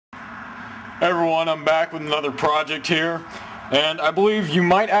Hey everyone, I'm back with another project here, and I believe you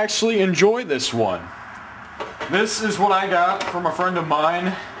might actually enjoy this one. This is what I got from a friend of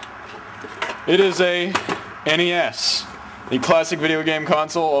mine. It is a NES, the classic video game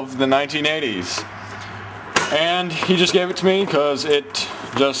console of the 1980s. And he just gave it to me because it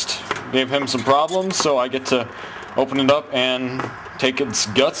just gave him some problems, so I get to open it up and take its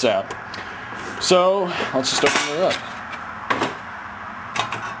guts out. So, let's just open it up.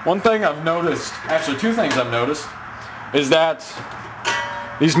 One thing I've noticed, actually two things I've noticed, is that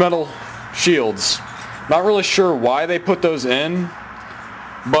these metal shields, not really sure why they put those in,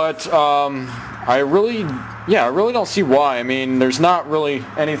 but I really don't see why. I mean, there's not really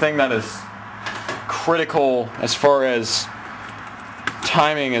anything that is critical as far as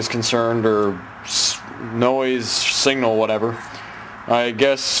timing is concerned, or noise, signal, whatever. I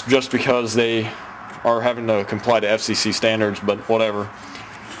guess just because they are having to comply to FCC standards, but whatever.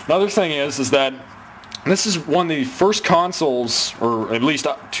 Another thing is that this is one of the first consoles, or at least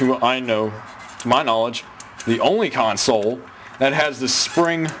to my knowledge, the only console that has this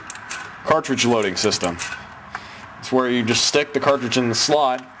spring cartridge loading system. It's where you just stick the cartridge in the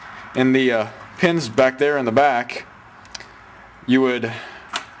slot, and the pins back there in the back, you would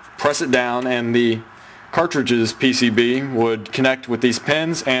press it down, and the cartridge's PCB would connect with these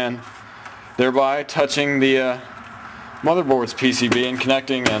pins, and thereby touching the motherboard's PCB and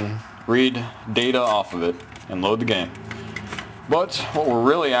connecting and read data off of it and load the game. But what we're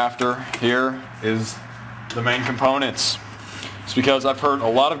really after here is the main components. It's because I've heard a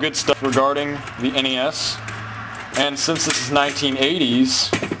lot of good stuff regarding the NES, and since this is 1980s,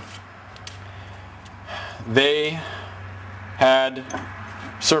 they had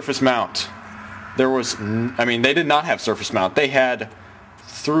surface mount. They did not have surface mount. They had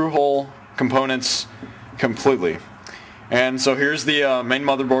through-hole components completely. And so here's the main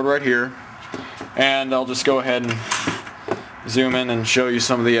motherboard right here, and I'll just go ahead and zoom in and show you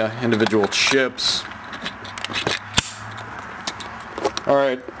some of the individual chips.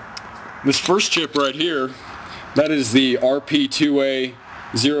 Alright, this first chip right here, that is the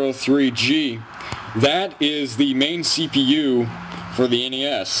RP2A03G. That is the main CPU for the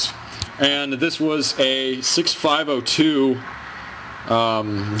NES, and this was a 6502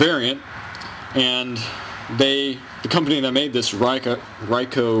 variant, and the company that made this, Ryko,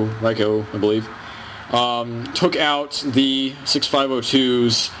 I believe, took out the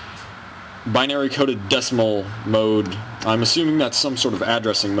 6502's binary coded decimal mode. I'm assuming that's some sort of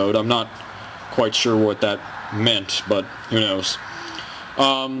addressing mode. I'm not quite sure what that meant, but who knows.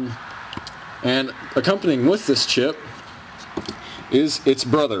 And accompanying with this chip is its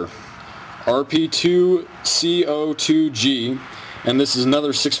brother, RP2CO2G, and this is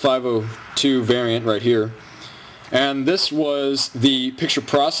another 6502 variant right here. And this was the picture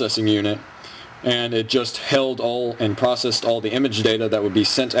processing unit, and it just held all and processed all the image data that would be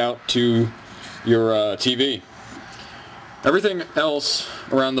sent out to your TV. Everything else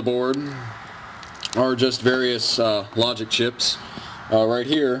around the board are just various logic chips. Right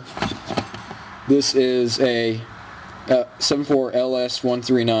here, this is a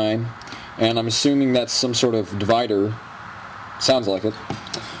 74LS139, and I'm assuming that's some sort of divider. Sounds like it.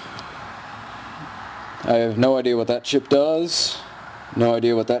 I have no idea what that chip does. No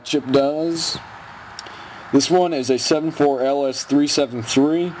idea what that chip does. This one is a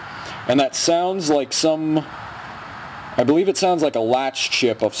 74LS373, and that sounds like I believe it sounds like a latch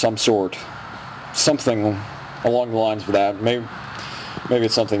chip of some sort. Something along the lines of that. Maybe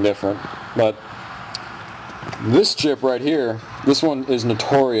it's something different. But this chip right here, this one is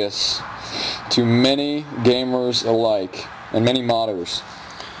notorious to many gamers alike, and many modders,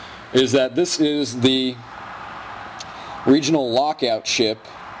 is that this is the regional Lockout chip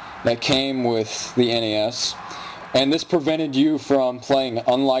that came with the NES, and this prevented you from playing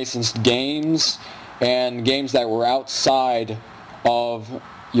unlicensed games and games that were outside of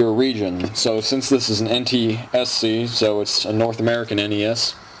your region. So since this is an NTSC, so it's a North American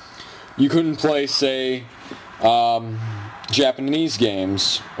NES, you couldn't play, say, Japanese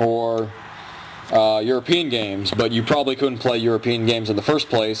games or European games, but you probably couldn't play European games in the first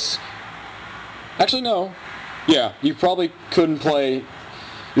place. Actually, no. Yeah, you probably couldn't play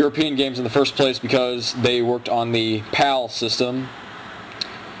European games in the first place because they worked on the PAL system,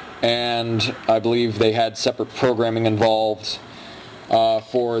 and I believe they had separate programming involved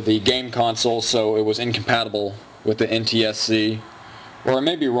for the game console, so it was incompatible with the NTSC. Or I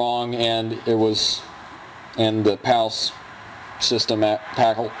may be wrong, and the PAL system at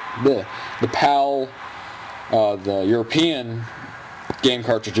the European game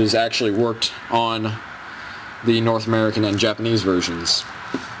cartridges actually worked on the North American and Japanese versions.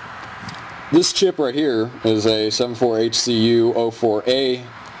 This chip right here is a 74HCU04A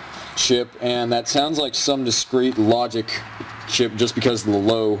chip, and that sounds like some discrete logic chip just because of the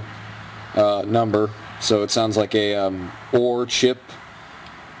low number. So it sounds like a OR chip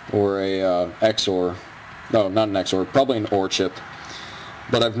or a XOR. No, not an XOR, probably an OR chip.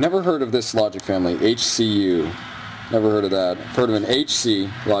 But I've never heard of this logic family, HCU. Never heard of that. I've heard of an HC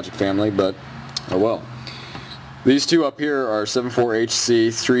logic family, but oh well. These two up here are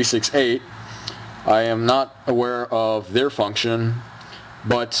 74HC368. I am not aware of their function,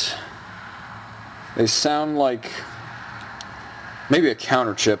 but they sound like maybe a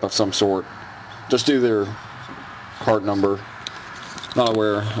counter chip of some sort. Just do their part number. Not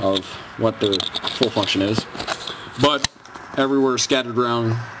aware of what their full function is. But everywhere scattered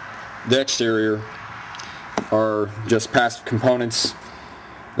around the exterior are just passive components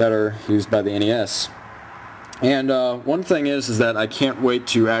that are used by the NES. And one thing is that I can't wait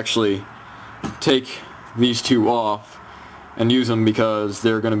to actually take these two off and use them, because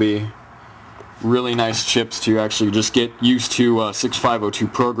they're going to be really nice chips to actually just get used to 6502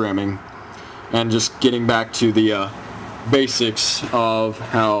 programming and just getting back to the basics of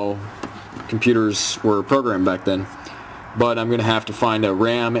how computers were programmed back then. But I'm going to have to find a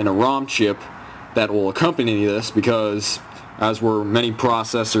RAM and a ROM chip that will accompany this, because as were many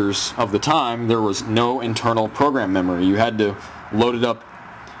processors of the time, there was no internal program memory. You had to load it up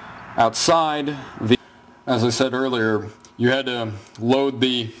outside the, as I said earlier, you had to load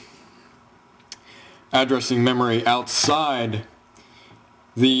the addressing memory outside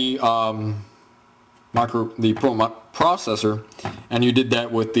the processor, and you did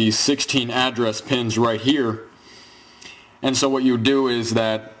that with the 16 address pins right here. And so what you would do is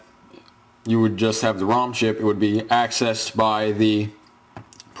that you would just have the ROM chip. It would be accessed by the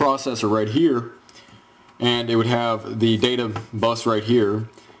processor right here, and it would have the data bus right here.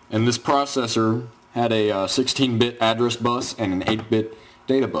 And this processor had a 16-bit address bus and an 8-bit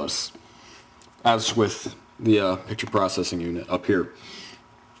data bus, as with the picture processing unit up here.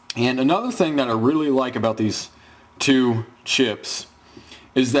 And another thing that I really like about these two chips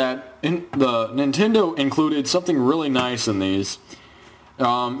is that the Nintendo included something really nice in these.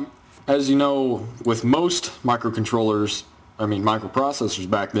 As you know, with most microprocessors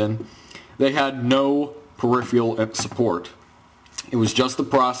back then, they had no peripheral support. It was just the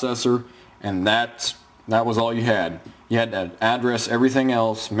processor, and that was all you had. You had to address everything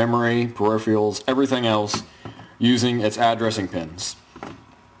else, memory, peripherals, everything else, using its addressing pins.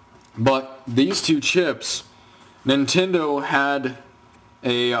 But these two chips, Nintendo had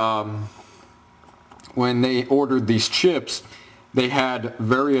a, when they ordered these chips, they had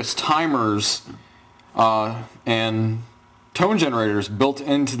various timers and tone generators built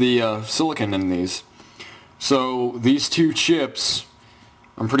into the silicon in these. So these two chips,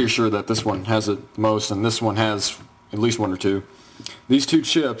 I'm pretty sure that this one has it most, and this one has at least one or two. These two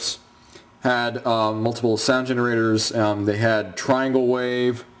chips had multiple sound generators. They had triangle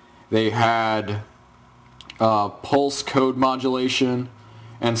wave, they had pulse code modulation,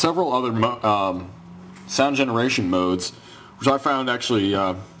 and several other sound generation modes, which I found actually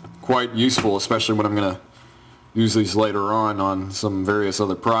quite useful, especially when I'm going to use these later on some various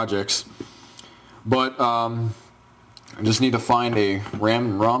other projects. But I just need to find a RAM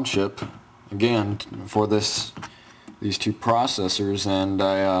and ROM chip, again, for these two processors, and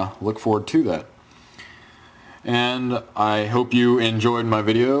I look forward to that. And I hope you enjoyed my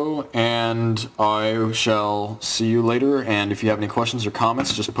video, and I shall see you later. And if you have any questions or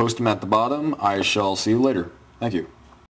comments, just post them at the bottom. I shall see you later. Thank you.